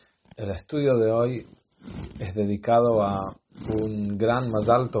El estudio de hoy es dedicado a un gran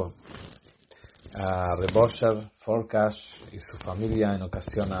Mazal Tov, a Reb Osher Forkash y su familia en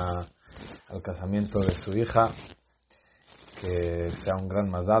ocasión al casamiento de su hija. Que sea un gran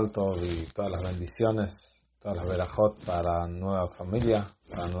Mazal Tov y todas las bendiciones, todas las verajot para la nueva familia,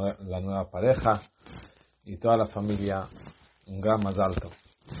 para la nueva pareja y toda la familia, un gran Mazal Tov.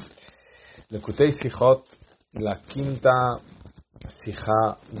 Lekutei Sichot, la quinta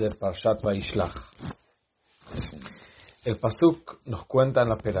Sijá de Parshat Vayishlach. El Pasuk nos cuenta en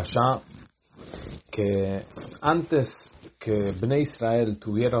la Perashá que antes que Bnei Israel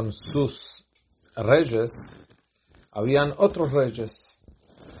tuvieron sus reyes, habían otros reyes.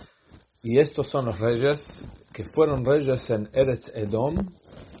 Y estos son los reyes que fueron reyes en Eretz Edom,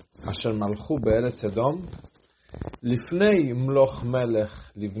 Asher Malchu be'Eretz Edom, Lifnei Mloch Melech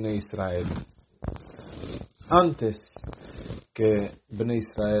Livnei Israel. Antes que Bnei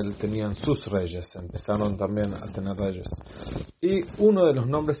Israel tenían sus reyes, empezaron también a tener reyes. Y uno de los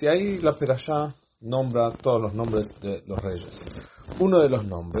nombres, y ahí la Perashá nombra todos los nombres de los reyes. Uno de los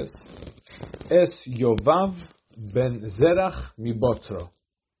nombres es Yovav ben Zerach mi Botro.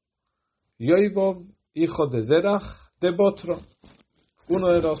 Yovav, hijo de Zerach de Botro. Uno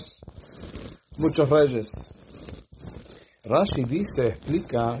de los muchos reyes. Rashi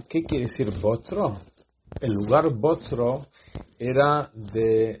explica qué quiere decir Botro. El lugar Botro era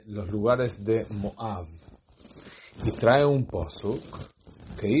de los lugares de Moab. Y trae un posuk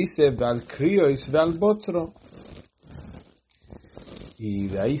que dice Val Kriois Val Botro. Y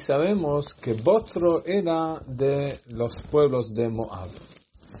de ahí sabemos que Botro era de los pueblos de Moab.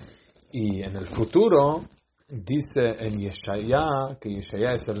 Y en el futuro dice en Yeshaya, que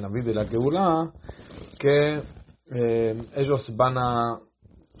Yeshaya es el Naví de la Geulá, que ellos van a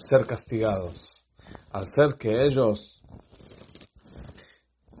ser castigados. Al ser que ellos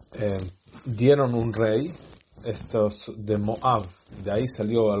dieron un rey, estos de Moab, de ahí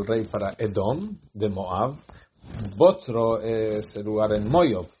salió el rey para Edom, de Moab. Botro es el lugar en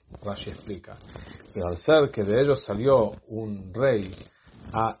Moab, Rashi explica. Pero al ser que de ellos salió un rey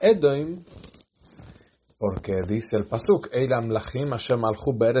a Edom, porque dice el pasuk, Eilam lachim Asher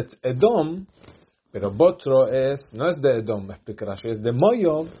malchu be'eretz Edom, pero Botro no es de Edom, explica Rashi, es de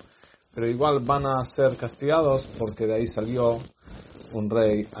Moab, pero igual van a ser castigados porque de ahí salió un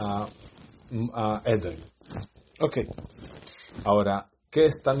rey a Edom. Ok, ahora, ¿qué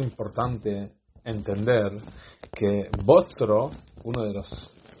es tan importante entender que Botro, uno de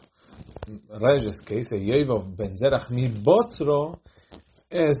los reyes que dice Yovav ben Zerach mi Botro,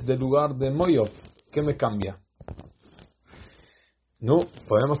 es del lugar de Moab? ¿Qué me cambia? No,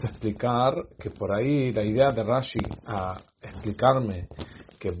 podemos explicar que por ahí la idea de Rashi a explicarme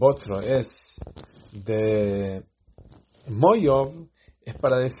que Botro es de Moab es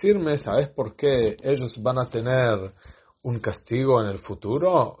para decirme, ¿sabes por qué ellos van a tener un castigo en el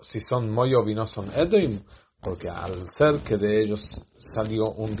futuro si son Moab y no son Edom? Porque al ser que de ellos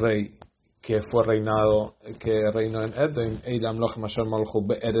salió un rey que reinó en Edom, Eilam lochem asher malchu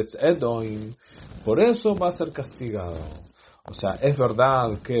be'eretz Edom, por eso va a ser castigado. O sea, es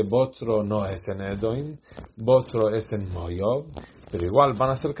verdad que Botro no es en Edom, Botro es en Moab, pero igual van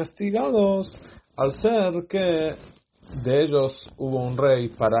a ser castigados al ser que de ellos hubo un rey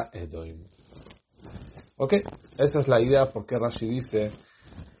para Edom. Ok, esa es la idea porque Rashi dice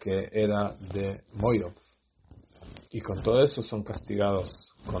que era de Moab. Y con todo eso son castigados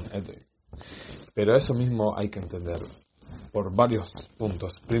con Edom. Pero eso mismo hay que entender por varios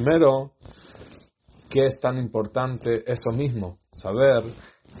puntos. Primero, ¿qué es tan importante eso mismo? Saber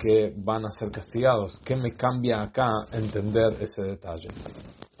que van a ser castigados. ¿Qué me cambia acá entender ese detalle?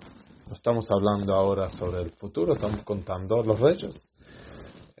 No estamos hablando ahora sobre el futuro, estamos contando los reyes.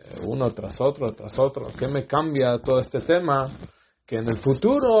 Uno tras otro. ¿Qué me cambia todo este tema? Que en el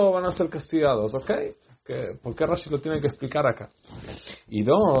futuro van a ser castigados, ¿ok? ¿Por qué Rashi lo tiene que explicar acá? Y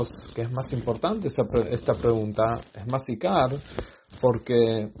dos, que es más importante esta pregunta, es más ikar,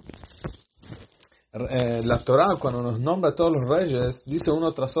 porque la Torá cuando nos nombra a todos los reyes, dice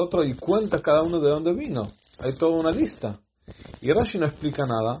uno tras otro y cuenta cada uno de dónde vino. Hay toda una lista. Y Rashi no explica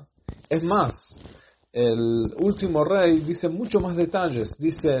nada. Es más, el último rey dice mucho más detalles.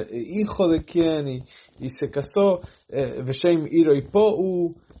 Dice hijo de quién y se casó, Veshem Iroi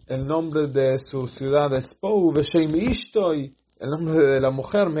Pou, el nombre de su ciudad es Pou, Veshem Ishtoi, el nombre de la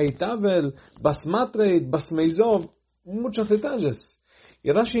mujer, Meitavel, Basmatreit, Basmeizov, muchos detalles.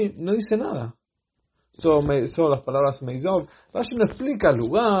 Y Rashi no dice nada. Solo las palabras Meizov. Rashi no explica el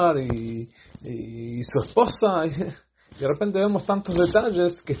lugar y su esposa. de repente vemos tantos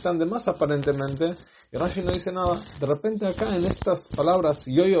detalles que están de más aparentemente, y Rashi no dice nada. De repente acá en estas palabras,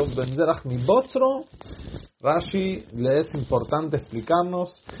 Yoyo Benzerach mi Botro, Rashi le es importante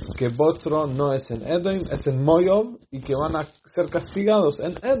explicarnos que Botro no es en Edom, es en Moyov, y que van a ser castigados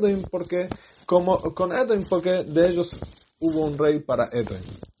en Edom porque de ellos hubo un rey para Edom.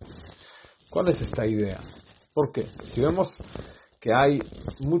 ¿Cuál es esta idea? ¿Por qué? Si vemos que hay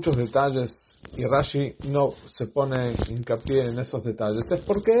muchos detalles y Rashi no se pone hincapié en esos detalles, es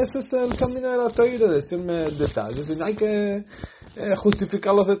porque ese es el camino de la Torah, decirme detalles, y no hay que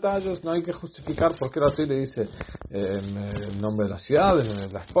justificar los detalles, no hay que justificar por qué la Torah dice el nombre de la ciudad,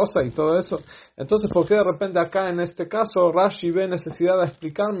 la esposa y todo eso. Entonces, ¿por qué de repente acá en este caso Rashi ve necesidad de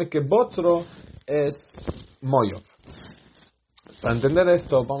explicarme que Botro es Moyov? Para entender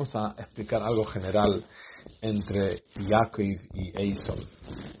esto vamos a explicar algo general entre Jacob y Esaú.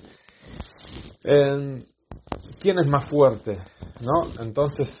 ¿Quién es más fuerte? ¿No?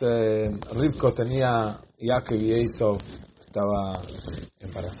 Entonces Rivka tenía Jacob y Esaú, estaba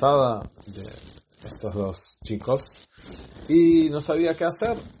embarazada de estos dos chicos y no sabía qué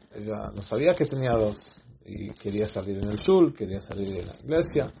hacer. Ella no sabía que tenía dos y quería salir en el shul, quería salir de la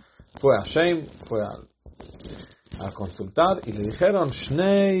iglesia. Fue a Shem, fue a consultar y le dijeron: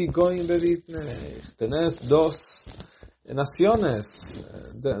 Shnei goyim bevitnei, tenés dos naciones,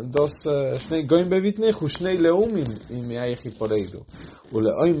 Shnei goyim bevitnei hu shnei leumim imiaychi poreidu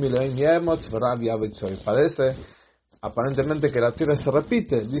uleoim mileoim yemot v'rab yavetzoy. Parece aparentemente que la tierra se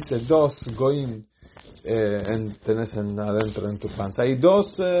repite, dice dos goyim tenés adentro en tu panza, y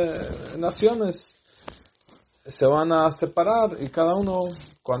dos naciones se van a separar y cada uno,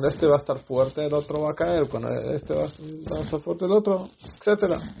 cuando este va a estar fuerte el otro va a caer, cuando este va a estar fuerte el otro,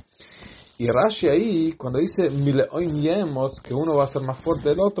 etc. Y Rashi ahí, cuando dice mileoim yemos, que uno va a ser más fuerte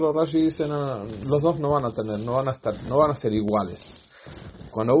del otro, Rashi dice no, los dos no van a ser iguales.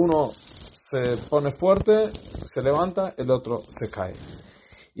 Cuando uno se pone fuerte, se levanta, el otro se cae.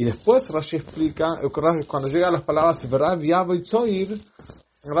 Y después Rashi explica, cuando llega a las palabras Verav Yavoy Tzoir,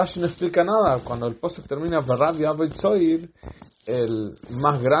 Rashi no explica nada. Cuando el pasuk termina Verav Yavoy Tzoir, el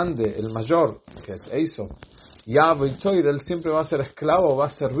más grande, el mayor, que es Esaú, Yavoy Tzoir, él siempre va a ser esclavo, va a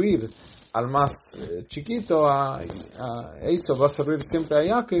servir al más chiquito, a Esaú, va a servir siempre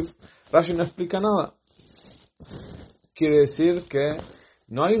a Jacob. Rashi no explica nada. Quiere decir que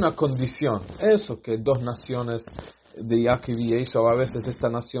no hay una condición. Eso, que dos naciones de Jacob y Esaú, a veces esta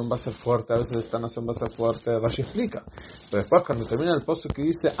nación va a ser fuerte, a veces esta nación va a ser fuerte, Rashi explica. Pero después cuando termina el pasuk que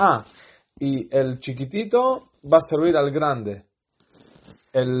dice, y el chiquitito va a servir al grande.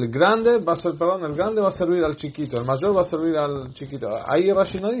 El grande va a servir al chiquito, el mayor va a servir al chiquito. Ahí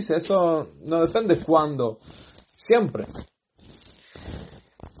Rashi no dice, eso no depende cuándo, siempre.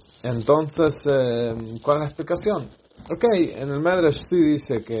 Entonces, ¿cuál es la explicación? En el Medrash sí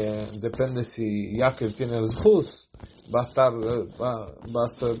dice que depende si Jacob tiene el Zhus, va a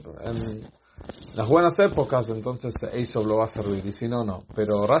ser en las buenas épocas, entonces Esaú lo va a servir, y si no, no.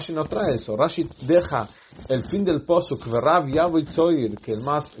 Pero Rashi no trae eso. Rashi deja el fin del posuk, Verav Yavoy Tzoir, que el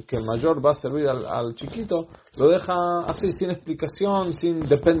mayor va a servir al chiquito, lo deja así, sin explicación,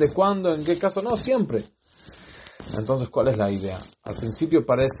 depende cuándo, en qué caso, no, siempre. Entonces, ¿cuál es la idea? Al principio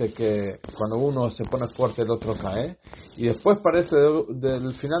parece que cuando uno se pone fuerte el otro cae, y después parece,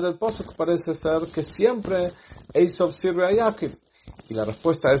 del final del posuk, parece ser que siempre Esaú sirve a Jacob. Y la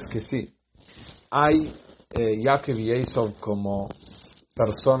respuesta es que sí. Hay Jacob y Esaú como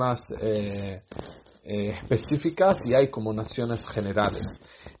personas específicas y hay como naciones generales.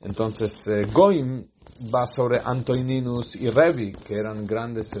 Entonces, Goim va sobre Antoninus y Revi, que eran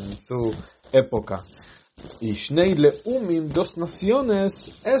grandes en su época. Y Shnei Leumim, dos naciones,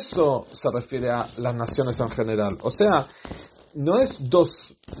 eso se refiere a las naciones en general. O sea, no es dos,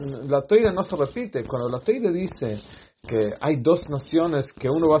 la Torah no se repite. Cuando la Torah dice que hay dos naciones, que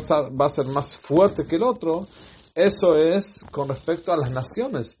uno va a ser más fuerte que el otro, eso es con respecto a las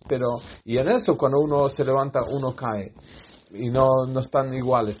naciones, y en eso cuando uno se levanta, uno cae, y no están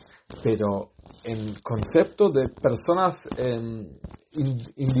iguales. Pero en concepto de personas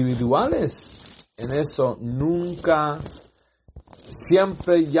individuales, en eso nunca,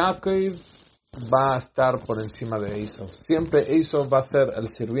 siempre Jacob va a estar por encima de Esaú. Siempre Esaú va a ser el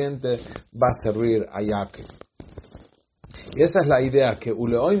sirviente, va a servir a Jacob. Y esa es la idea, que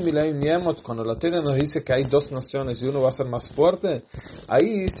Uleoim Mileoim Yemot, cuando la Torah nos dice que hay dos naciones y uno va a ser más fuerte,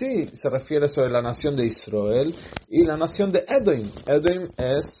 ahí sí se refiere sobre la nación de Israel y la nación de Edom. Edom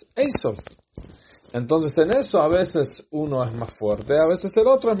es Esaú. Entonces en eso a veces uno es más fuerte, a veces el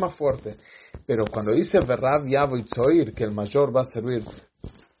otro es más fuerte. Pero cuando dice Verav Yavoy Tzoir, que el mayor va a servir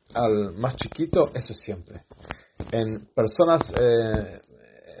al más chiquito, eso siempre. en personas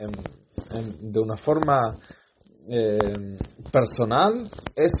de una forma personal,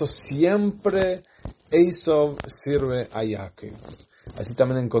 eso siempre Esav sirve a Jacob. Así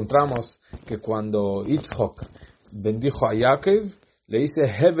también encontramos que cuando Yitzhak bendijo a Jacob, le dice,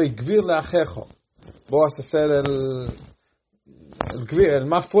 Heve gvir leajejo, vos vas a ser el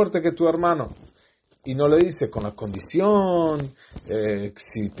más fuerte que tu hermano. Y no le dice con la condición,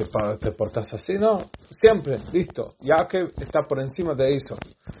 si te portas así, no, siempre, listo, Jacob está por encima de eso.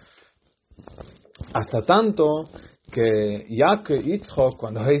 Hasta tanto que Yitzhak,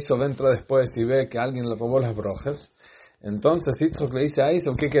 cuando Esav entra después y ve que alguien le robó las brojas, entonces Yitzhak le dice a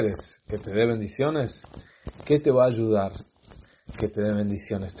Esav, ¿qué quieres? ¿Que te dé bendiciones? ¿Qué te va a ayudar? Que te dé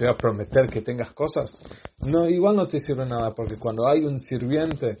bendiciones. ¿Te voy a prometer que tengas cosas? No, igual no te sirve nada, porque cuando hay un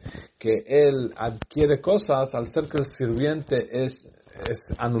sirviente que él adquiere cosas, al ser que el sirviente es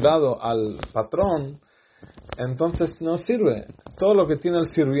anulado al patrón, entonces no sirve. Todo lo que tiene el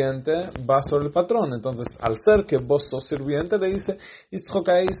sirviente va sobre el patrón. Entonces, al ser que vos sos sirviente, le dice, Yitzhak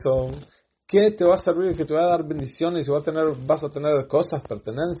a Esav, ¿qué te va a servir? Que te va a dar bendiciones y vas a tener cosas,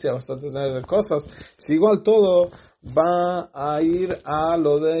 pertenencia, vas a tener cosas. Si igual todo va a ir a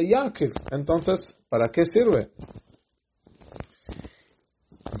lo de Jacob. Entonces, ¿para qué sirve?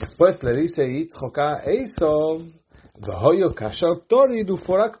 Después le dice Yitzhak a Esav,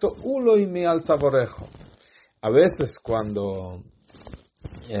 a veces cuando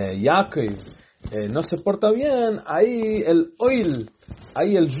Jacob no se porta bien, ahí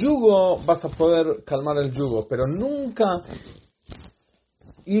el yugo, vas a poder calmar el yugo, pero nunca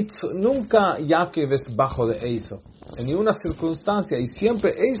Jacob es bajo de Esav, en ninguna circunstancia, y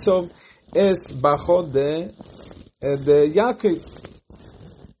siempre Esav es bajo de Jacob.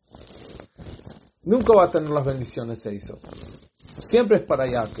 Nunca va a tener las bendiciones Esav, siempre es para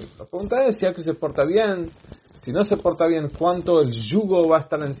Jacob. La pregunta es si Jacob se porta bien. Si no se porta bien, ¿cuánto el yugo va a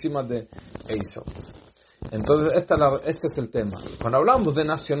estar encima de Esav? Entonces, este es el tema. Cuando hablamos de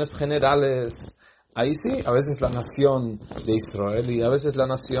naciones generales, ahí sí, a veces la nación de Israel y a veces la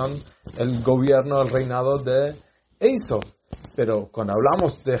nación, el gobierno, el reinado de Esav. Pero cuando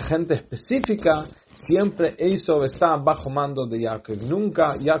hablamos de gente específica, siempre Esav está bajo mando de Jacob.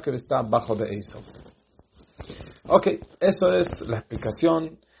 Nunca Jacob está bajo de Esav. Ok, eso es la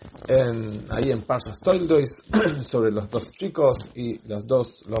explicación ahí en Parshas Toldos sobre los dos chicos y los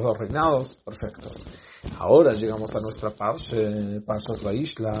dos reinados. Perfecto. Ahora llegamos a nuestra Parshas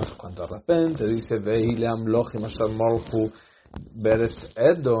Vayishlach, cuando de repente dice Veile Amlochim Asher Molchu Beretz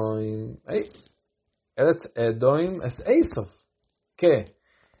Edom. Eretz Edom es Esav. ¿Qué?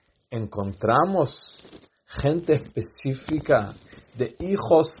 Encontramos gente específica de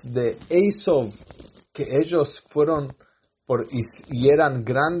hijos de Esav que ellos fueron y eran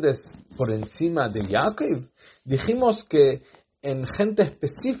grandes por encima de Jacob. Dijimos que en gente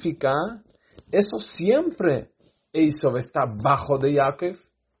específica, eso siempre Esav está bajo de Jacob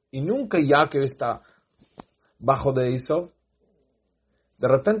y nunca Jacob está bajo de Esav. De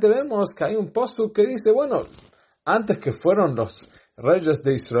repente vemos que hay un pasuk que dice, bueno, antes que fueron los reyes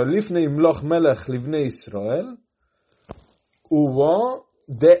de Israel, Lifnei Imloch Melech Livnei Israel, hubo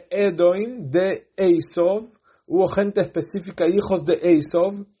de Edom, de Esav, hubo gente específica, hijos de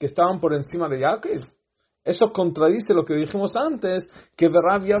Esav, que estaban por encima de Jacob. Eso contradice lo que dijimos antes, que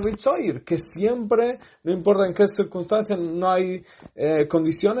Verav Yavitzoir, que siempre, no importa en qué circunstancias, no hay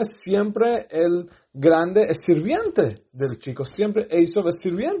condiciones, siempre el grande es sirviente del chico, siempre Esav es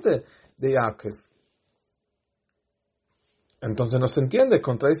sirviente de Jacob. Entonces no se entiende,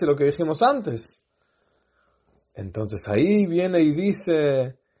 contradice lo que dijimos antes. Entonces ahí viene y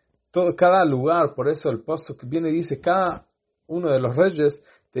dice, cada lugar, por eso el pasuk viene y dice, cada uno de los reyes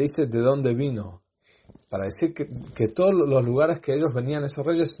te dice de dónde vino. Para decir que todos los lugares que ellos venían, esos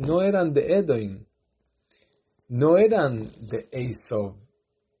reyes, no eran de Edom, no eran de Esav,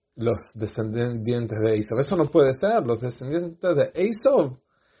 los descendientes de Esav. Eso no puede ser, los descendientes de Esav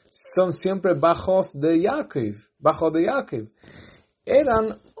son siempre bajo de Jacob.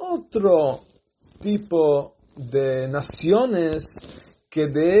 Eran otro tipo de naciones que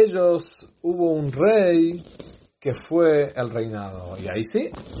de ellos hubo un rey que fue el reinado. Y ahí sí,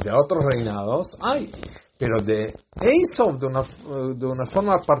 de otros reinados hay. Pero de Esav, de una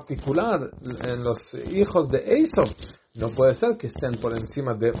forma particular, en los hijos de Esav, no puede ser que estén por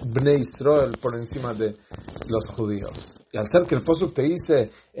encima de Bnei Israel, por encima de los judíos. Y al ser que el pasuk te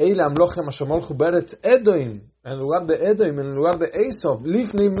dice, Eile Amlochem Asher Molchu Beretz Edom, en lugar de Edom, en lugar de Esav,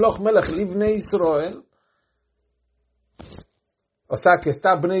 Lifnei Imloch Melech Livnei Israel, o sea que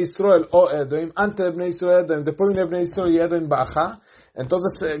está Bnei Israel o Edom, antes de Bnei Israel Edom, después viene Bnei Israel y Edom baja.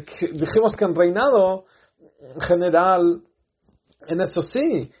 Entonces dijimos que en reinado general, en eso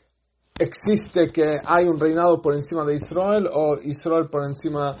sí, existe que hay un reinado por encima de Israel o Israel por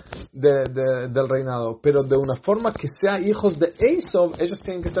encima del reinado, pero de una forma que sea hijos de Esav, ellos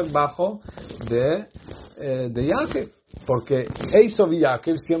tienen que estar bajo de Jacob, porque Esav y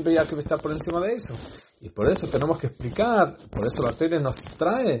Jacob, siempre Jacob está por encima de Esav. Y por eso tenemos que explicar, por eso la Torá nos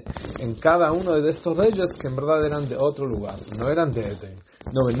trae en cada uno de estos reyes que en verdad eran de otro lugar, no eran de Edom,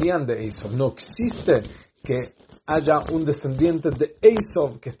 no venían de Esav, no existe que haya un descendiente de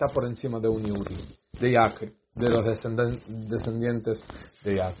Esav que está por encima de un Yehudi, de Jacob, de los descendientes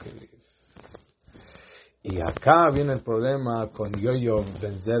de Jacob. Y acá viene el problema con Yoyov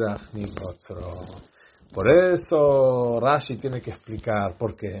ben Zerach ni Botzro. Por eso Rashi tiene que explicar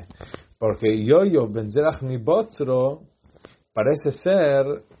por qué. Porque Yoyov ben Zerach ni Botzro parece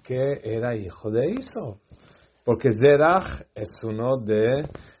ser que era hijo de Esav. Porque Zerach es uno de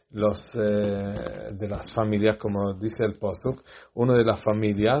las familias, como dice el Posuk, uno de las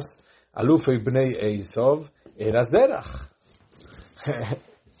familias, Alufei Bnei Esav, era Zerach.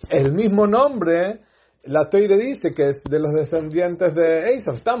 El mismo nombre, la Torá dice que es de los descendientes de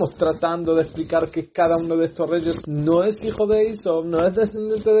Esav. Estamos tratando de explicar que cada uno de estos reyes no es hijo de Esav, no es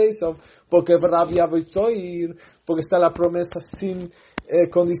descendiente de Esav, porque Rabbi Abitzoir, porque está la promesa sin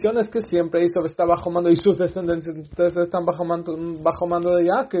condiciones que siempre Esav está bajo mando y sus descendientes están bajo mando de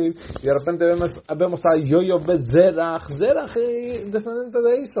Jacob, y de repente vemos a Yoyov ben Zerach, descendiente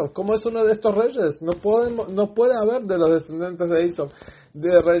de Esav. ¿Cómo es uno de estos reyes? No puede haber de los descendientes de Esav,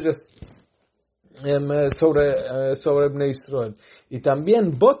 de reyes sobre Bnei Israel. Y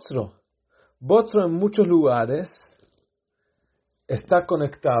también Botzro en muchos lugares está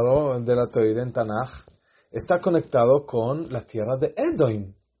conectado, de la Torá en Tanaj, está conectado con la tierra de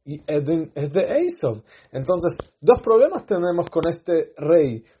Edom, y Edom es de Esav. Entonces, dos problemas tenemos con este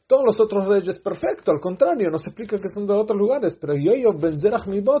rey. Todos los otros reyes, perfecto, al contrario, nos explica que son de otros lugares, pero Yoyov ben Zerach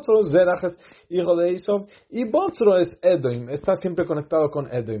mi Botzro, Zerach es hijo de Esav, y Botzro es Edom, está siempre conectado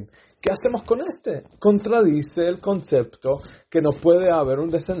con Edom. ¿Qué hacemos con este? Contradice el concepto que no puede haber un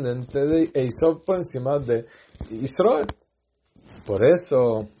descendiente de Esav por encima de Israel. Por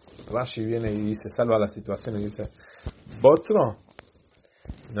eso Rashi viene y se salva la situación y dice, Botzro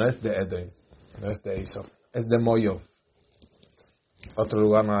no es de Edom, no es de Esav, es de Moyov. Otro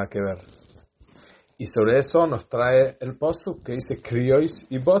lugar nada que ver. Y sobre eso nos trae el postuk que dice Kriois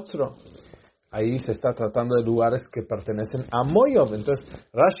y Botzro. Ahí se está tratando de lugares que pertenecen a Moyov. Entonces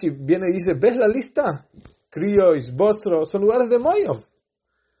Rashi viene y dice, ¿ves la lista? Kriois, Botzro, son lugares de Moyov.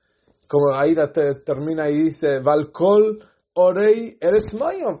 Como ahí termina y dice, Valkol Orei Eretz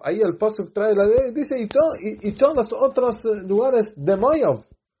Moyov. Ahí el postuk trae la ley, dice, y todos los otros lugares de Moyov.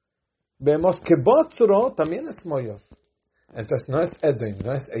 Vemos que Botzro también es Moyov. Entonces no es Edom,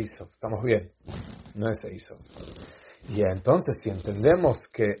 no es Esav. Estamos bien, no es Esav. Y entonces si entendemos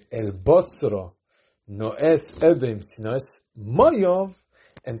que el Botzro no es Edom, sino es Moyov,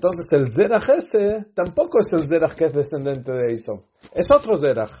 entonces el Zerach ese tampoco es el Zerach que es descendente de Esav. Es otro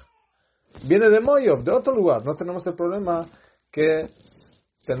Zerach. Viene de Moyov, de otro lugar. No tenemos el problema que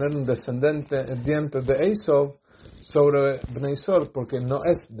tener un descendiente de Esav sobre Bnei Israel, porque no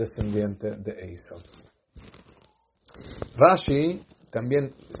es descendiente de Esav. Rashi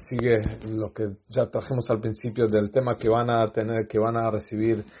también sigue lo que ya trajimos al principio del tema, que van a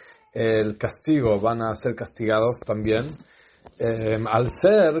recibir el castigo, van a ser castigados también, al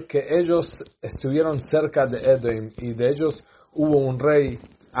ser que ellos estuvieron cerca de Edom y de ellos hubo un rey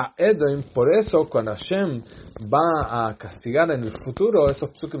a Edom. Por eso cuando Hashem va a castigar en el futuro, esos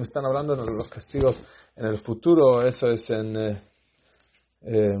que me están hablando de los castigos en el futuro, eso es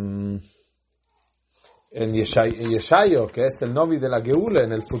en Yeshayo, que es el Novi de la Geula,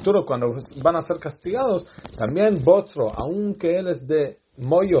 en el futuro, cuando van a ser castigados, también Botzro, aunque él es de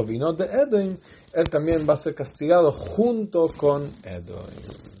Moyov y no de Edom, él también va a ser castigado junto con Edom.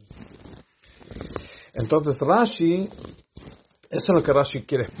 Entonces Rashi, eso es lo que Rashi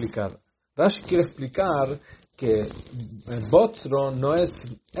quiere explicar. Rashi quiere explicar que Botzro no es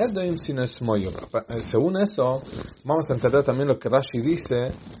Edom, sino es Moyov. Según eso, vamos a entender también lo que Rashi dice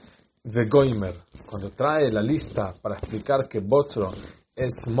de Goimer. Cuando trae la lista para explicar que Botzro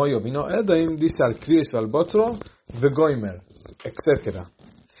es Moyov y no Edom, dice al Krios al Botzro, de Goimer, etc.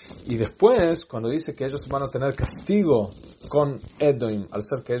 Y después, cuando dice que ellos van a tener castigo con Edom, al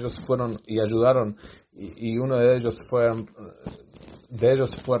ser que ellos fueron y ayudaron, y uno de ellos fue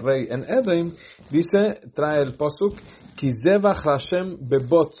rey en Edom, dice, trae el posuk, Kizevach Hashem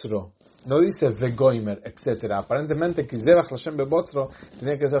bebotzro. No dice Vegoimer, etc. Aparentemente, Kizevach Hashem bebotzro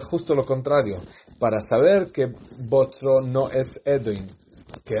tenía que ser justo lo contrario, para saber que Botzro no es Edom,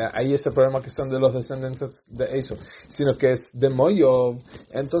 que hay ese problema que son de los descendientes de Esaú, sino que es de Moyov.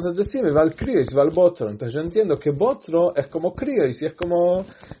 Entonces decime, va el Krios, va el Botro. Entonces yo entiendo que Botro es como Krios y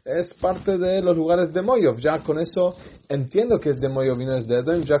es parte de los lugares de Moyov. Ya con eso entiendo que es de Moyov y no es de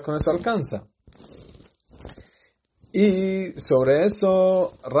Edom, ya con eso alcanza. Y sobre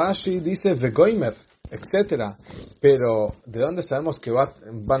eso Rashi dice Vegoimer, etcétera. Pero ¿de dónde sabemos que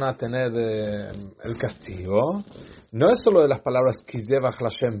van a tener el castigo? No es solo de las palabras Kizdevach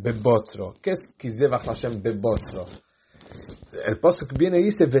Lashem Bebotro. ¿Qué es Kizdevach Lashem Bebotro? El pasuk viene y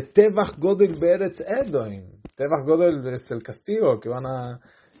dice Vetevach Godel Beretz Edom. Tevach Godel es el castigo, que van a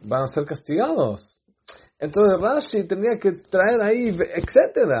ser castigados. Entonces Rashi tendría que traer ahí,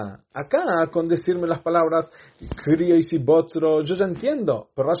 etcétera. Acá, con decirme las palabras Krios y Botro, yo ya entiendo.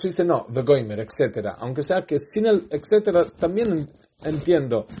 Pero Rashi dice no, Vegoimer, etcétera. Aunque sea que sin el etcétera también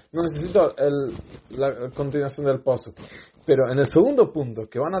entiendo. No necesito la continuación del pasuk. Pero en el segundo punto,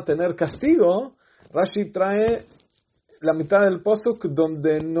 que van a tener castigo, Rashi trae la mitad del pasuk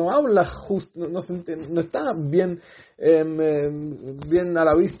donde no habla justo, no está bien a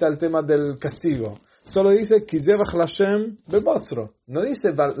la vista el tema del castigo. Solo dice Kizdevach Lashem Bebotro. No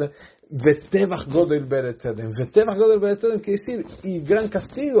dice Vetevach Godel Beretz Edom. Vetevach Godel Beretz Edom quiere decir y gran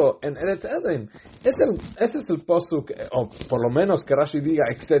castigo en Eretz Edom. Ese es el pasuk, o por lo menos que Rashi diga,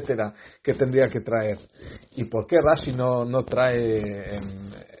 etcétera, que tendría que traer. ¿Y por qué Rashi no trae,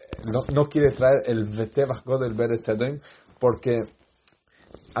 no quiere traer el Vetevach Godel Beretz Edom? Porque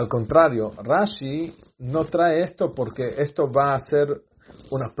al contrario, Rashi no trae esto porque esto va a ser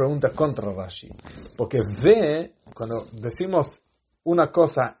una pregunta contra Rashi. Porque cuando decimos una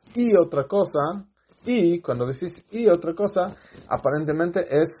cosa y otra cosa, y cuando decís y otra cosa, aparentemente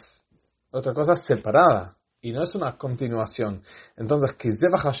es otra cosa separada, y no es una continuación. Entonces,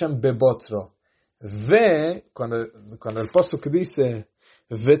 Kizdevach Hashem Bebotro, cuando el pasuk dice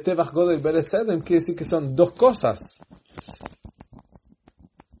Vetevach Godel Beretz Edom, quiere decir que son dos cosas.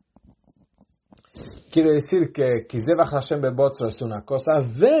 Quiere decir que Kizdevach Hashem Bebotro es una cosa,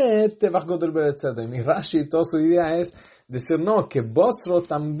 Vetevach Godel Beretz Edom. Y Rashi, toda su idea es decir, no, que Botro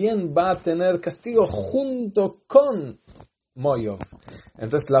también va a tener castigo junto con Moyov.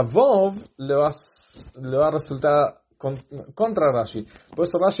 Entonces la Vov le va a resultar contra Rashi. Por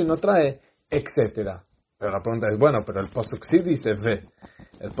eso Rashi no trae etcétera. Pero la pregunta es, bueno, pero el pasuk sí dice Ve.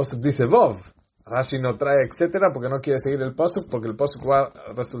 El pasuk dice Vov. Rashi no trae etcétera porque no quiere seguir el pasuk, porque el pasuk va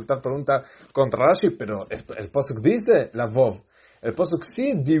a resultar pregunta contra Rashi, pero el pasuk dice la Vov. El pasuk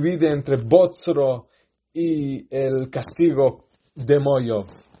sí divide entre Botro y el castigo de Moyov.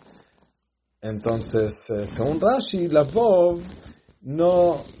 Entonces, según Rashi, la Vov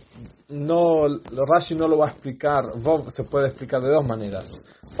Rashi no lo va a explicar. Vov se puede explicar de dos maneras.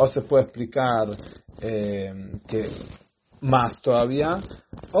 O se puede explicar que más todavía,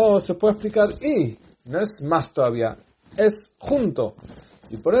 o se puede explicar y no es más todavía, es junto.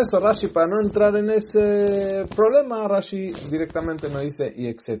 Y por eso Rashi, para no entrar en ese problema, Rashi directamente no dice y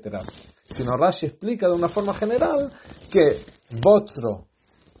etcétera, sino Rashi explica de una forma general que Botro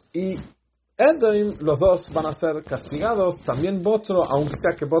y Edom, los dos van a ser castigados. También Botro, aunque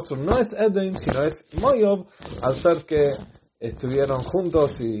sea que Botro no es Edom, sino es Moyov, al ser que estuvieron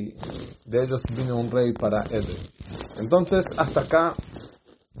juntos y de ellos vino un rey para Edom. Entonces, hasta acá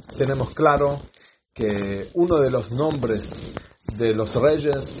tenemos claro que uno de los nombres de los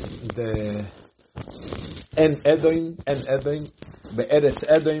reyes en Edom, Be'eretz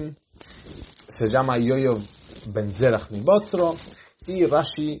Edom, se llama Yoyov ben Zerach mi Botro, y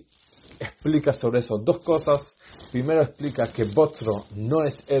Rashi explica sobre eso dos cosas. Primero explica que Botro no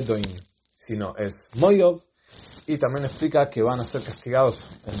es Edom, sino es Moyov, y también explica que van a ser castigados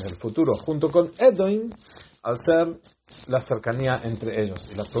en el futuro junto con Edom, al ser la cercanía entre ellos.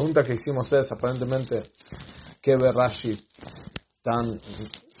 Y la pregunta que hicimos es, aparentemente, ¿qué ve Rashi tan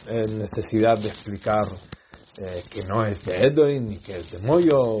en necesidad de explicar que no es de Edom ni que es de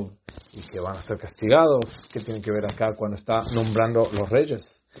Moyov y que van a ser castigados? ¿Qué tiene que ver acá cuando está nombrando los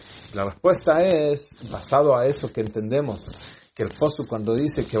reyes? La respuesta es, basado a eso que entendemos, que el pasuk cuando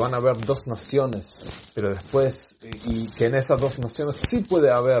dice que van a haber dos naciones, pero después, y que en esas dos naciones sí puede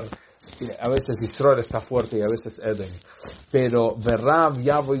haber, a veces Israel está fuerte y a veces Edom, pero Verrav,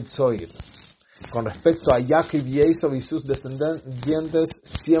 Yavo y Tzoir, con respecto a Jacob y Esaú y sus descendientes,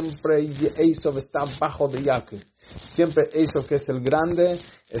 siempre Esaú está bajo de Jacob. Siempre Esaú, que es el grande,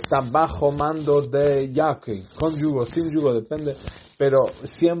 está bajo mando de Jacob, con yugo, sin yugo, depende, pero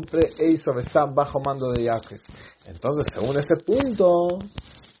siempre Esaú está bajo mando de Jacob. Entonces, según ese punto,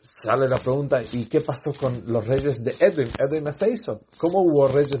 sale la pregunta, ¿y qué pasó con los reyes de Edom? Edom es Esaú. ¿Cómo hubo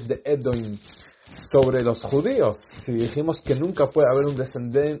reyes de Edom sobre los judíos. Si dijimos que nunca puede haber un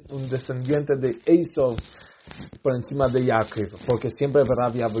descendiente de Esaú por encima de Jacob, porque siempre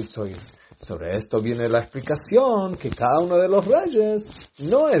Rav Yavoi Tzoir. Sobre esto viene la explicación que cada uno de los reyes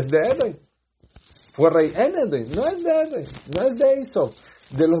no es de Edom. Fue rey en Edom, no es de Edom, no es de Esaú.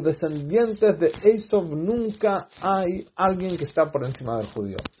 De los descendientes de Esaú nunca hay alguien que está por encima del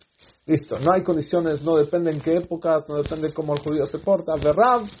judío. Listo, no hay condiciones, no depende en qué épocas, no depende cómo el judío se porta.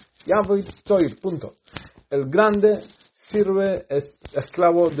 Rav Yavoi Tzoir, punto. El grande es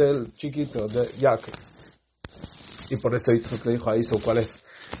esclavo del chiquito, de Jacob. Y por eso Yitzhak le dijo a Esaú, ¿cuál es?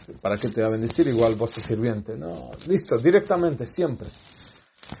 ¿Para qué te va a bendecir? Igual vos sos sirviente. No, listo, directamente, siempre.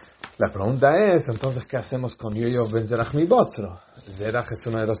 La pregunta es, entonces, ¿qué hacemos con Yoav ben Zerach mi Botzro? Zerach es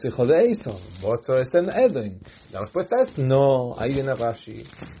uno de los hijos de Esaú, Botzro es en Edom. La respuesta es no, ahí viene Rashi.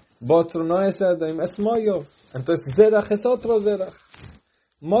 Botzro no es Edom, es Moav. Entonces Zerach es otro Zerach.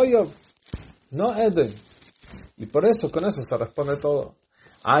 Moav, no Edom. Y por eso, con eso se responde todo.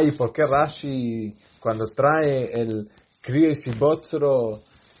 ¿Y por qué Rashi, cuando trae el Kriyos y Botzro,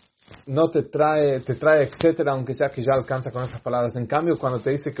 no te trae, etcétera, aunque sea que ya alcanza con esas palabras? En cambio, cuando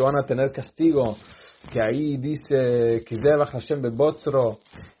te dice que van a tener castigo, que ahí dice que Hashem Botzro,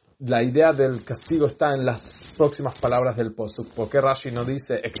 la idea del castigo está en las próximas palabras del postuk. ¿Por qué Rashi no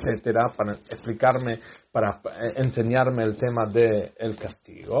dice etcétera para explicarme, para enseñarme el tema del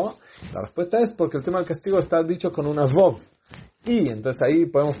castigo? La respuesta es porque el tema del castigo está dicho con una vov. Y entonces ahí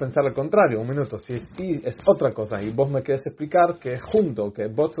podemos pensar al contrario, un minuto, si es y es otra cosa, y vos me querés explicar que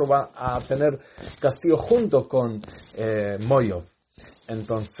Botzro va a tener castigo junto con Moav.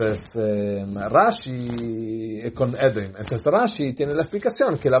 Entonces Rashi con Edom. Entonces Rashi tiene la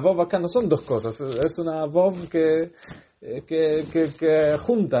explicación que la vov acá no son dos cosas, es una vov que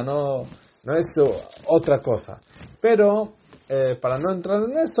junta, no es otra cosa. Pero para no entrar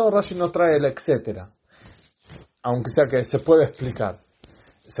en eso, Rashi no trae el etcétera. Aunque sea que se puede explicar,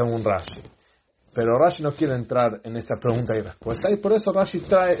 según Rashi. Pero Rashi no quiere entrar en esa pregunta y respuesta, y por eso Rashi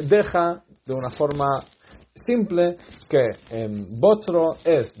deja de una forma simple que Botzro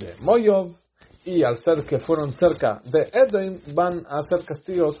es de Moav, y al ser que fueron cerca de Edom, van a hacer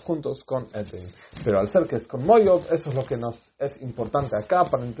castigos juntos con Edom. Pero al ser que es con Moav, eso es lo que nos es importante acá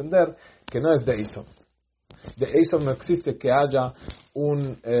para entender que no es de Esaú. De Esaú no existe que haya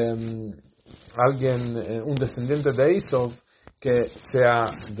un descendiente de Esaú que sea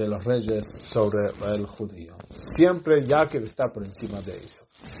de los reyes sobre el judío. Siempre Jacob está por encima de Esaú.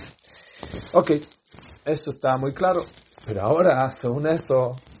 Ok, esto está muy claro. Pero ahora, según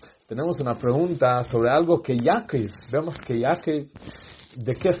eso, tenemos una pregunta sobre algo que Jacob, vemos que Jacob,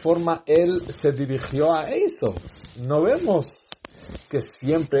 de qué forma él se dirigió a Esaú. No vemos que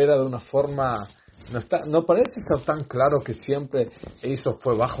siempre era de una forma. No parece estar tan claro que siempre Esaú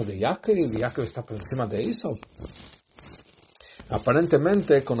fue bajo de Jacob y Jacob está por encima de Esaú.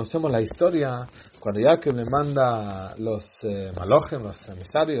 Aparentemente conocemos la historia cuando Jacob le manda los malochem, los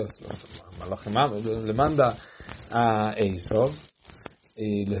emisarios, los malochem, le manda a Esaú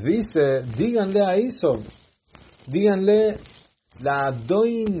y les dice, díganle a Esaú, díganle la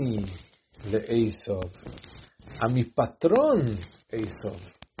doini de Esaú, a mi patrón Esaú.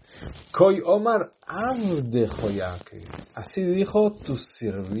 Koi Omar Abdejo Jacob. Así dijo tu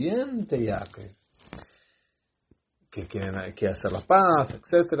sirviente Jacob. Que quiere hacer la paz,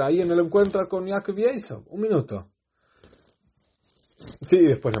 etc. Ahí en el encuentro con Jacob y Esaú. Un minuto. Sí,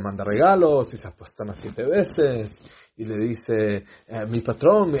 después le manda regalos y se apostana 7 veces. Y le dice, mi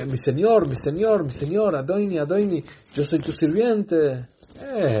patrón, mi señor, Adoini, yo soy tu sirviente.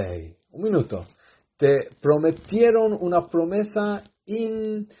 Hey, un minuto. Te prometieron una promesa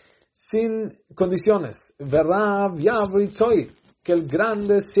sin condiciones. Rav Yavoi Tzoir, que el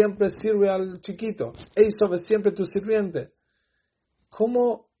grande siempre sirve al chiquito. Esaú es siempre tu sirviente.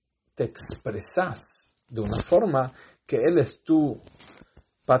 ¿Cómo te expresas de una forma que él es tu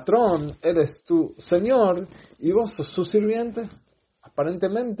patrón, él es tu señor y vos sos su sirviente?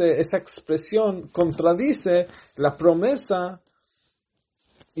 Aparentemente esa expresión contradice la promesa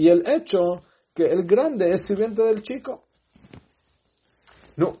y el hecho que el grande es sirviente del chico.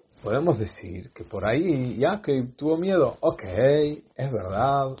 No, podemos decir que por ahí Jacob tuvo miedo. Ok, es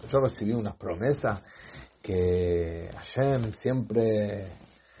verdad, yo recibí una promesa que Hashem siempre,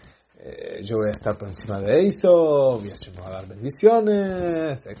 yo voy a estar por encima de Esaú, y Hashem me va a dar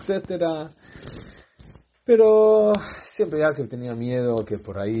bendiciones, etc. Pero siempre Jacob tenía miedo que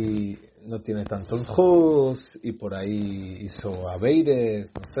por ahí no tiene tantos juz, y por ahí hizo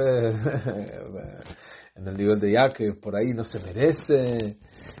aveires, no sé, en el nivel de Jacob, por ahí no se merece.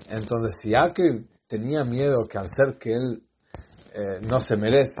 Entonces, si Jacob tenía miedo que al ser que él no se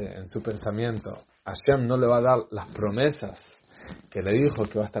merece en su pensamiento, Hashem no le va a dar las promesas que le dijo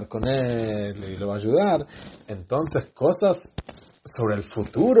que va a estar con él y lo va a ayudar, entonces cosas sobre el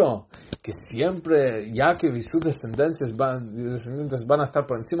futuro, que siempre Jacob y sus descendientes van a estar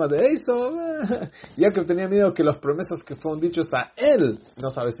por encima de eso, Jacob tenía miedo que las promesas que fueron dichas a él, no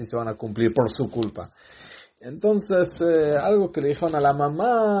sabe si se van a cumplir por su culpa. Entonces, algo que le dijeron a la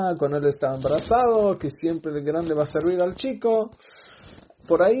mamá cuando él estaba embarazado, que siempre el grande va a servir al chico,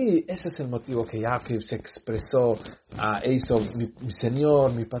 por ahí, ese es el motivo que Jacob se expresó a Esaú, mi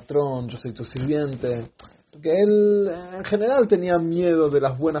señor, mi patrón, yo soy tu sirviente. Porque él, en general, tenía miedo de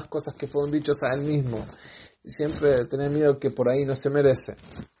las buenas cosas que fueron dichas a él mismo. Y siempre tenía miedo que por ahí no se merece.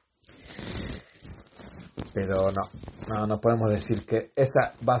 Pero no podemos decir que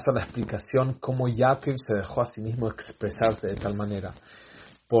esa va a ser la explicación cómo Jacob se dejó a sí mismo expresarse de tal manera.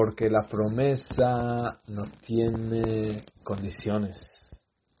 Porque la promesa no tiene condiciones.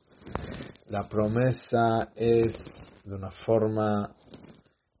 La promesa es de una forma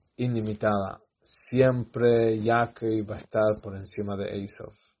ilimitada. Siempre Jacob va a estar por encima de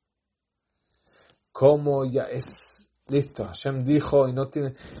Esaú. Como ya es listo, Hashem dijo y no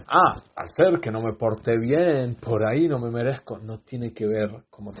tiene... al ser que no me porté bien, por ahí no me merezco. No tiene que ver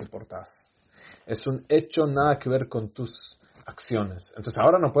cómo te portas. Es un hecho, nada que ver con tus acciones. Entonces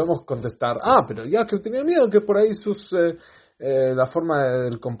ahora no podemos contestar, pero Jacob tenía miedo que por ahí la forma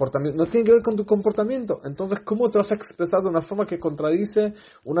del comportamiento no tiene que ver con tu comportamiento. Entonces, ¿cómo te vas a expresar de una forma que contradice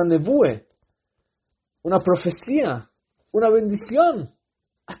una nebúe, una profecía, una bendición?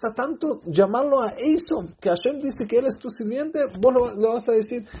 Hasta tanto llamarlo a Esaú, que Hashem dice que él es tu sirviente, vos lo vas a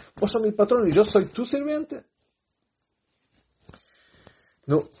decir, vos sos mi patrón y yo soy tu sirviente.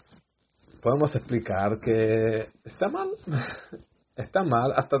 No, podemos explicar que está mal. Está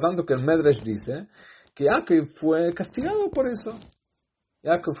mal, hasta tanto que el Medrash dice que Jacob fue castigado por eso.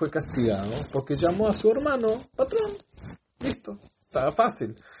 Jacob fue castigado porque llamó a su hermano patrón. Listo, estaba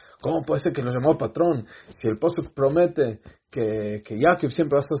fácil. ¿Cómo puede ser que lo llamó patrón? Si el Pasuk promete que Jacob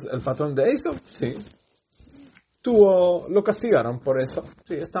siempre va a ser el patrón de Esaú, sí. Lo castigaron por eso.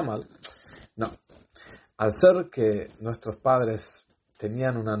 Sí, está mal. No. Al ser que nuestros padres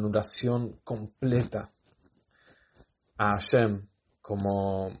tenían una anulación completa a Hashem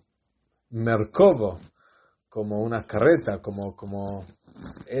como Merkovo, como una carreta, como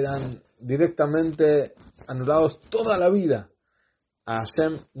eran directamente anulados toda la vida. A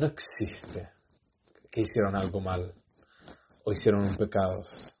Hashem no existe que hicieron algo mal o hicieron un pecado.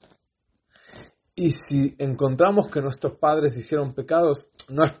 Y si encontramos que nuestros padres hicieron pecados,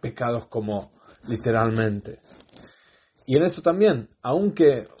 no es pecados como literalmente. Y en eso también,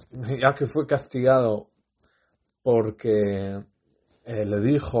 aunque ya que fue castigado porque le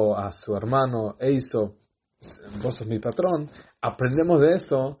dijo a su hermano Esaú, vos sos mi patrón, aprendemos de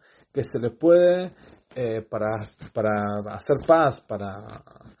eso que se le puede, para hacer paz, para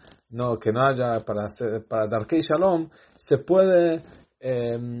dar Kei Shalom, se puede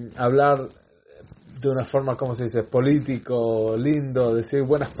hablar de una forma, ¿cómo se dice?, político, lindo, decir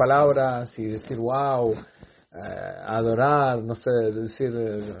buenas palabras y decir wow, adorar, no sé, decir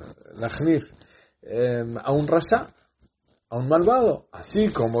Lachnif, a un rasha, a un malvado, así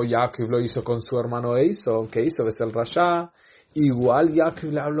como Jacob lo hizo con su hermano Esaú, que Esaú es el rasha, igual Jacob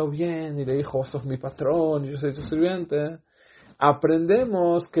le habló bien y le dijo, vos sos mi patrón, yo soy tu sirviente.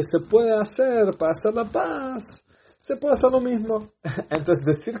 Aprendemos que se puede hacer para hacer la paz, se puede hacer lo mismo. Entonces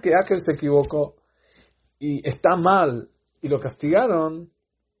decir que Jacob se equivocó y está mal y lo castigaron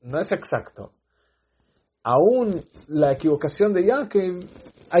no es exacto. Aún la equivocación de Jacob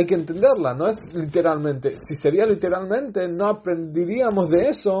hay que entenderla, no es literalmente. Si sería literalmente, no aprenderíamos de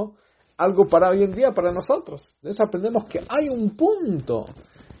eso algo para hoy en día para nosotros. Entonces aprendemos que hay un punto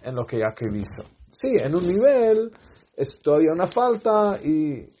en lo que Jacob hizo. Sí, en un nivel es todavía una falta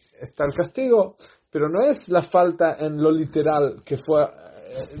y está el castigo, pero no es la falta en lo literal que fue.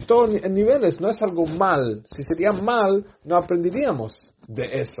 Todo en niveles, no es algo mal. Si sería mal, no aprenderíamos de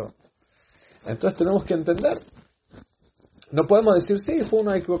eso. Entonces tenemos que entender. No podemos decir, sí, fue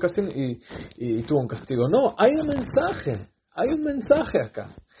una equivocación y tuvo un castigo. No, hay un mensaje acá.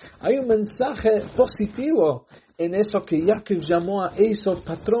 Hay un mensaje positivo en eso que Jacob llamó a Esaú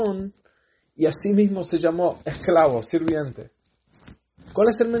patrón y así mismo se llamó esclavo, sirviente. ¿Cuál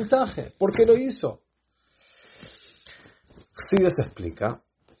es el mensaje? ¿Por qué lo hizo? Chassidus explica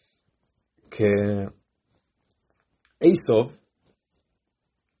que Esaú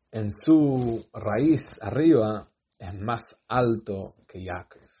en su raíz arriba es más alto que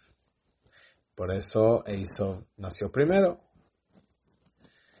Jacob. Por eso Esaú nació primero.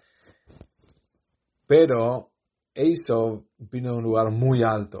 Pero Esaú vino de un lugar muy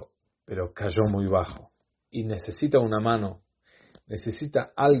alto, pero cayó muy bajo. Y necesita una mano,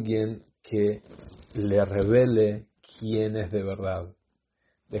 necesita alguien que le revele quién es de verdad,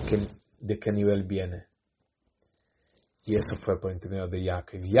 de qué nivel viene. Y eso fue por intermedio de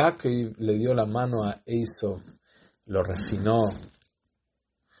Jacob. Jacob le dio la mano a Esaú, lo refinó,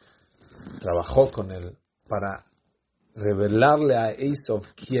 trabajó con él para revelarle a Esaú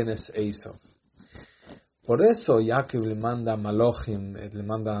quién es Esaú. Por eso Jacob le manda a Malachim, le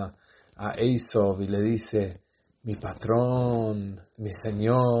manda a Esaú y le dice: mi patrón, mi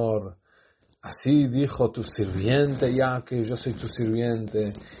señor, así dijo tu sirviente Jacob, yo soy tu sirviente.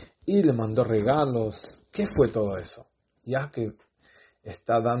 Y le mandó regalos. ¿Qué fue todo eso? Jacob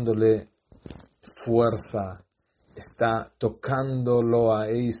está dándole fuerza, está tocándolo a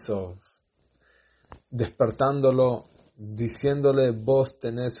Esaú, despertándolo, diciéndole: vos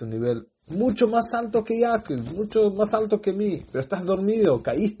tenés un nivel mucho más alto que Jacob, mucho más alto que mí, pero estás dormido,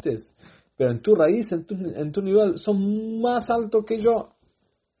 caíste, pero en tu raíz, en tu nivel, son más altos que yo.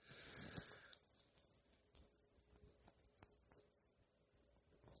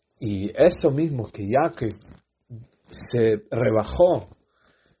 Y eso mismo que Jacob se rebajó,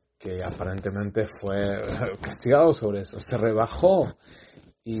 que aparentemente fue castigado sobre eso, se rebajó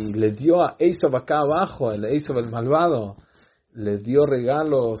y le dio a Esaú acá abajo, el Esaú el malvado, le dio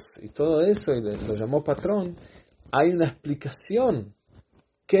regalos y todo eso, y lo llamó patrón. Hay una explicación.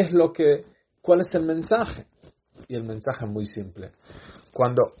 ¿Cuál es el mensaje? Y el mensaje es muy simple.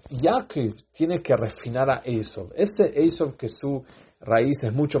 Cuando Jacob tiene que refinar a Esaú, Esaú que su raíz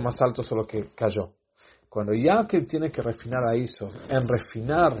es mucho más alto solo que cayó. Cuando Jacob tiene que refinar a Esaú, en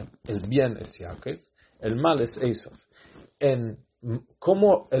refinar el bien es Jacob, el mal es Esaú. En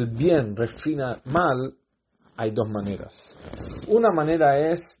cómo el bien refina mal, hay dos maneras. Una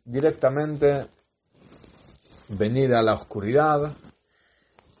manera es directamente venir a la oscuridad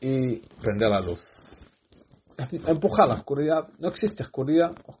y prender la luz. Empujar la oscuridad. No existe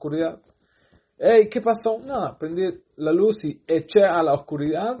oscuridad. Hey, ¿qué pasó? Nada, prendí la luz y eché a la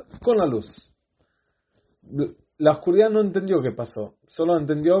oscuridad con la luz. La oscuridad no entendió qué pasó, solo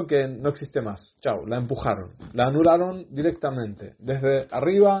entendió que no existe más. Chao, la empujaron, la anularon directamente, desde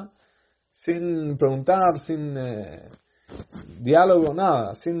arriba, sin preguntar, sin diálogo,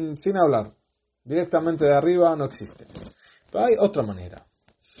 nada, sin hablar. Directamente de arriba no existe. Pero hay otra manera.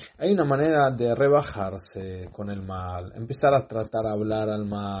 Hay una manera de rebajarse con el mal, empezar a tratar a hablar al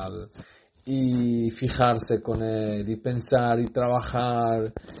mal y fijarse con él y pensar y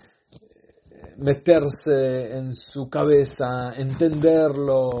trabajar, meterse en su cabeza,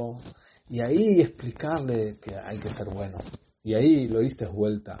 entenderlo y ahí explicarle que hay que ser bueno. Y ahí lo diste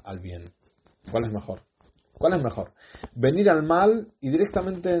vuelta al bien. ¿Cuál es mejor? ¿Cuál es mejor? Venir al mal y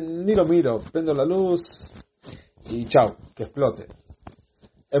directamente ni lo miro, prendo la luz y chao, que explote.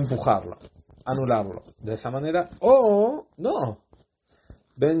 Empujarlo, anularlo de esa manera. O no,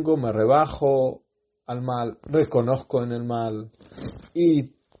 vengo, me rebajo al mal, reconozco en el mal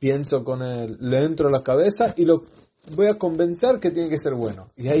y pienso con él, le entro a la cabeza y lo voy a convencer que tiene que ser bueno.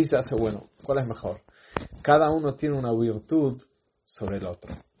 Y ahí se hace bueno. ¿Cuál es mejor? Cada uno tiene una virtud sobre el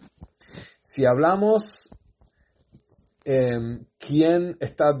otro. Si hablamos quién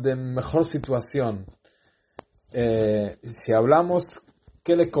está de mejor situación, si hablamos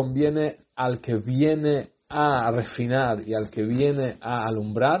qué le conviene al que viene a refinar y al que viene a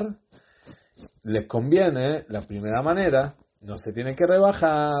alumbrar, le conviene la primera manera. No se tiene que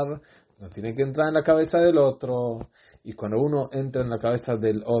rebajar, no tiene que entrar en la cabeza del otro. Y cuando uno entra en la cabeza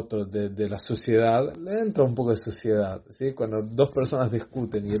del otro, de la sociedad, le entra un poco de sociedad, ¿sí? Cuando dos personas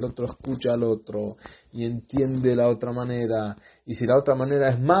discuten y el otro escucha al otro y entiende la otra manera, y si la otra manera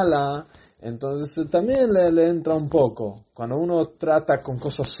es mala, entonces también le entra un poco. Cuando uno trata con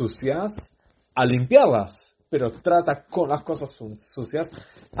cosas sucias, a limpiarlas, pero trata con las cosas sucias,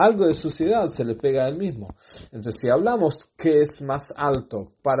 algo de suciedad se le pega a él mismo. Entonces, si hablamos qué es más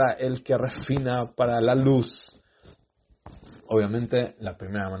alto para el que refina, para la luz, obviamente la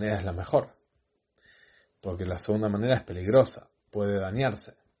primera manera es la mejor, porque la segunda manera es peligrosa, puede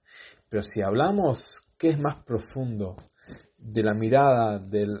dañarse. Pero si hablamos qué es más profundo, de la mirada,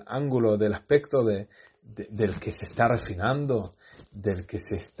 del ángulo, del aspecto del que se está refinando, del que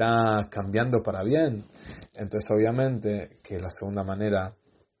se está cambiando para bien, entonces obviamente que la segunda manera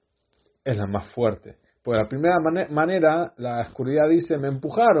es la más fuerte. Pues la primera manera, la oscuridad dice: me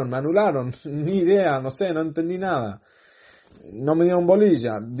empujaron, me anularon, ni idea, no sé, no entendí nada, no me dieron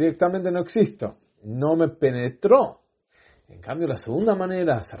bolilla, directamente no existo, no me penetró. En cambio la segunda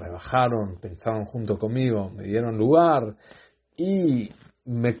manera, se rebajaron, pensaron junto conmigo, me dieron lugar y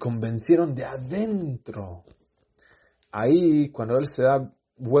me convencieron de adentro. ahí cuando él se da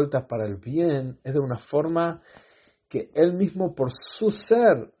vueltas para el bien, es de una forma que él mismo por su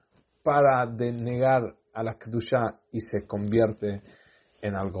ser para de negar a la Kedushá y se convierte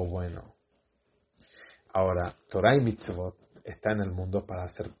en algo bueno. Ahora, Torah y Mitzvot está en el mundo para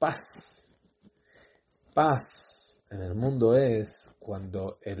hacer paz. Paz en el mundo es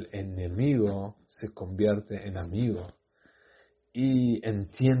cuando el enemigo se convierte en amigo y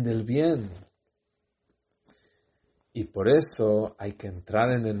entiende el bien. Y por eso hay que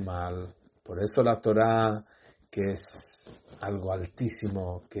entrar en el mal. Por eso la Torah, que es algo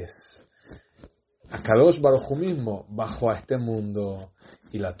altísimo, que es Akadosh Baruj Hu mismo, bajó a este mundo.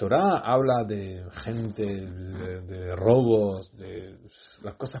 Y la Torah habla de gente, de robos, de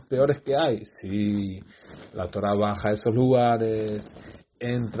las cosas peores que hay. Sí, la Torah baja a esos lugares,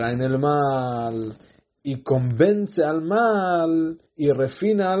 entra en el mal y convence al mal y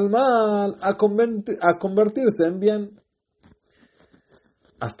refina al mal a convertirse en bien.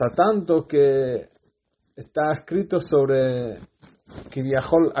 Hasta tanto que está escrito sobre que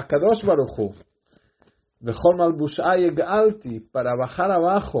viajó a Kadosh Baruj Hu, Vejol Malbushai Galti, para bajar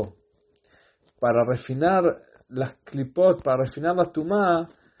abajo, para refinar las klipot, para refinar la tumá,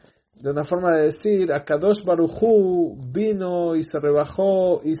 de una forma de decir, a Kadosh Baruj Hu vino y se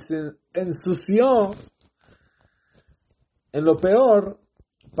rebajó y se ensució en lo peor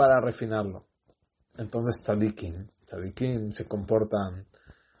para refinarlo. Entonces tzadikim se comportan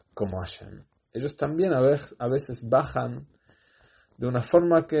como Hashem. Ellos también a veces bajan de una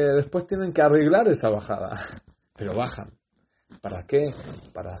forma que después tienen que arreglar esa bajada, pero bajan. ¿Para qué?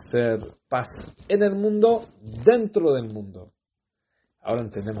 Para hacer paz en el mundo, dentro del mundo. Ahora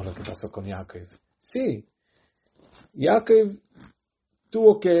entendemos lo que pasó con Yaakov. Sí, Yaakov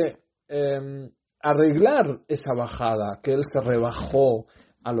tuvo que arreglar esa bajada, que él se rebajó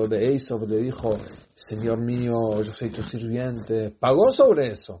a lo de Esaú, le dijo, Señor mío, yo soy tu sirviente. Pagó sobre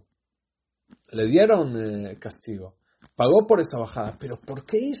eso. Le dieron castigo. Pagó por esa bajada. ¿Pero por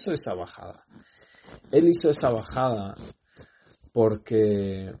qué hizo esa bajada? Él hizo esa bajada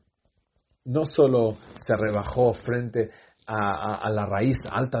porque no solo se rebajó frente a la raíz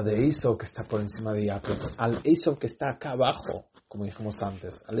alta de Esaú que está por encima de Jacob, al Esaú que está acá abajo, como dijimos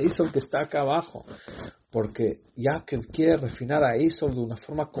antes, al Esaú que está acá abajo, porque Jacob quiere refinar a Esaú de una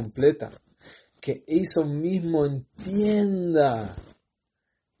forma completa, que Esaú mismo entienda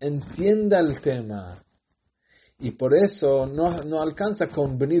el tema. Y por eso no alcanza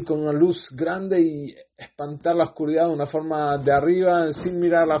con venir con una luz grande y espantar la oscuridad de una forma de arriba, sin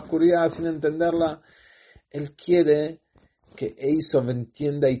mirar la oscuridad, sin entenderla. Él quiere que Esaú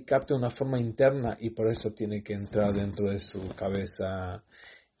entienda y capte de una forma interna, y por eso tiene que entrar dentro de su cabeza.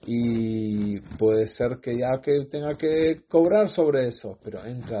 Y puede ser que Jacob tenga que cobrar sobre eso, pero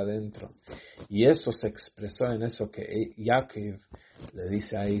entra adentro. Y eso se expresó en eso que Jacob le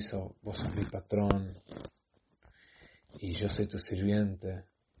dice a Esaú, vos sos mi patrón y yo soy tu sirviente.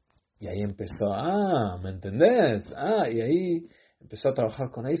 Y ahí empezó, ¿me entendés? Y ahí empezó a trabajar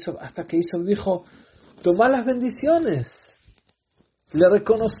con Esaú, hasta que Esaú dijo, toma las bendiciones. Le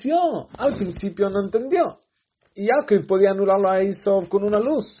reconoció, al principio no entendió. Y Jacob podía anularlo a Esaú con una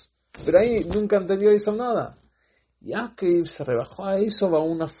luz, pero ahí nunca entendió Esaú nada. Jacob se rebajó a Esaú a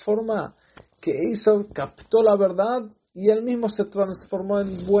una forma que Esaú captó la verdad y él mismo se transformó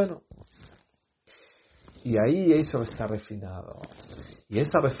en bueno. Y ahí Esaú está refinado. Y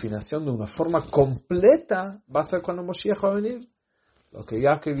esa refinación de una forma completa va a ser cuando Moshiach va a venir. Lo que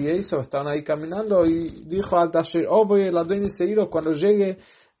Jacob y Esaú estaban ahí caminando y dijo al Tasher, voy el Adonai Seiro cuando llegue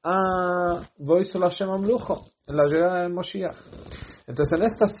a Voisul Hashem Amlujo, en la llegada del Moshiach. Entonces en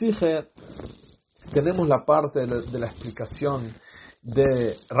esta sige tenemos la parte de la explicación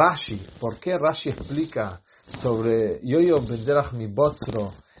de Rashi. ¿Por qué Rashi explica sobre Yoyo Ben Zerach mi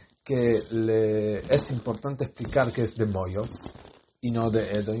Botzro que es importante explicar que es de Moyo y no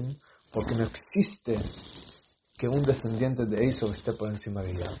de Edom? Porque no existe que un descendiente de Esaú esté por encima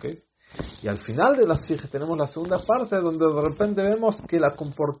de Jacob. Y al final de la sige tenemos la segunda parte donde de repente vemos que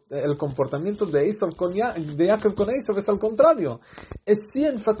el comportamiento de Jacob con Esaú es al contrario. Es sí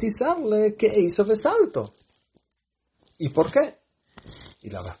enfatizarle que Esaú es alto. ¿Y por qué? Y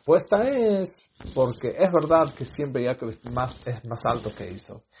la respuesta es porque es verdad que siempre Jacob es más alto que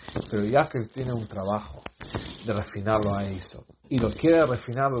Esaú, pero Jacob tiene un trabajo de refinarlo a Esaú y lo quiere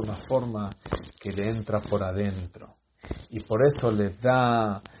refinar de una forma que le entra por adentro, y por eso le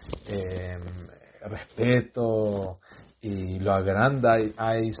da respeto y lo agranda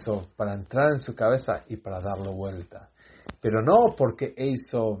a Esaú para entrar en su cabeza y para darlo vuelta, pero no porque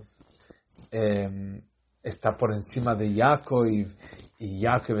Esaú está por encima de Jacob y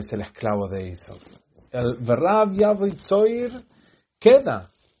Jacob es el esclavo de Esaú. el Verav Yavitzoir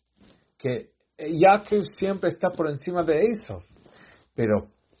queda, que Jacob siempre está por encima de Esaú, pero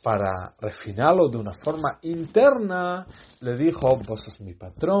para refinarlo de una forma interna, le dijo, vos sos mi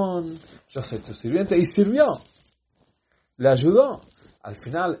patrón, yo soy tu sirviente, y sirvió, le ayudó. Al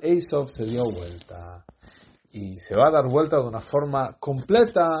final Esaú se dio vuelta, y se va a dar vuelta de una forma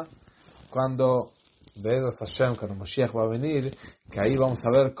completa cuando Be'ezus Hashem, cuando Moshiach va a venir, que ahí vamos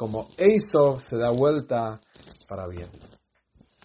a ver cómo Esaú se da vuelta para bien.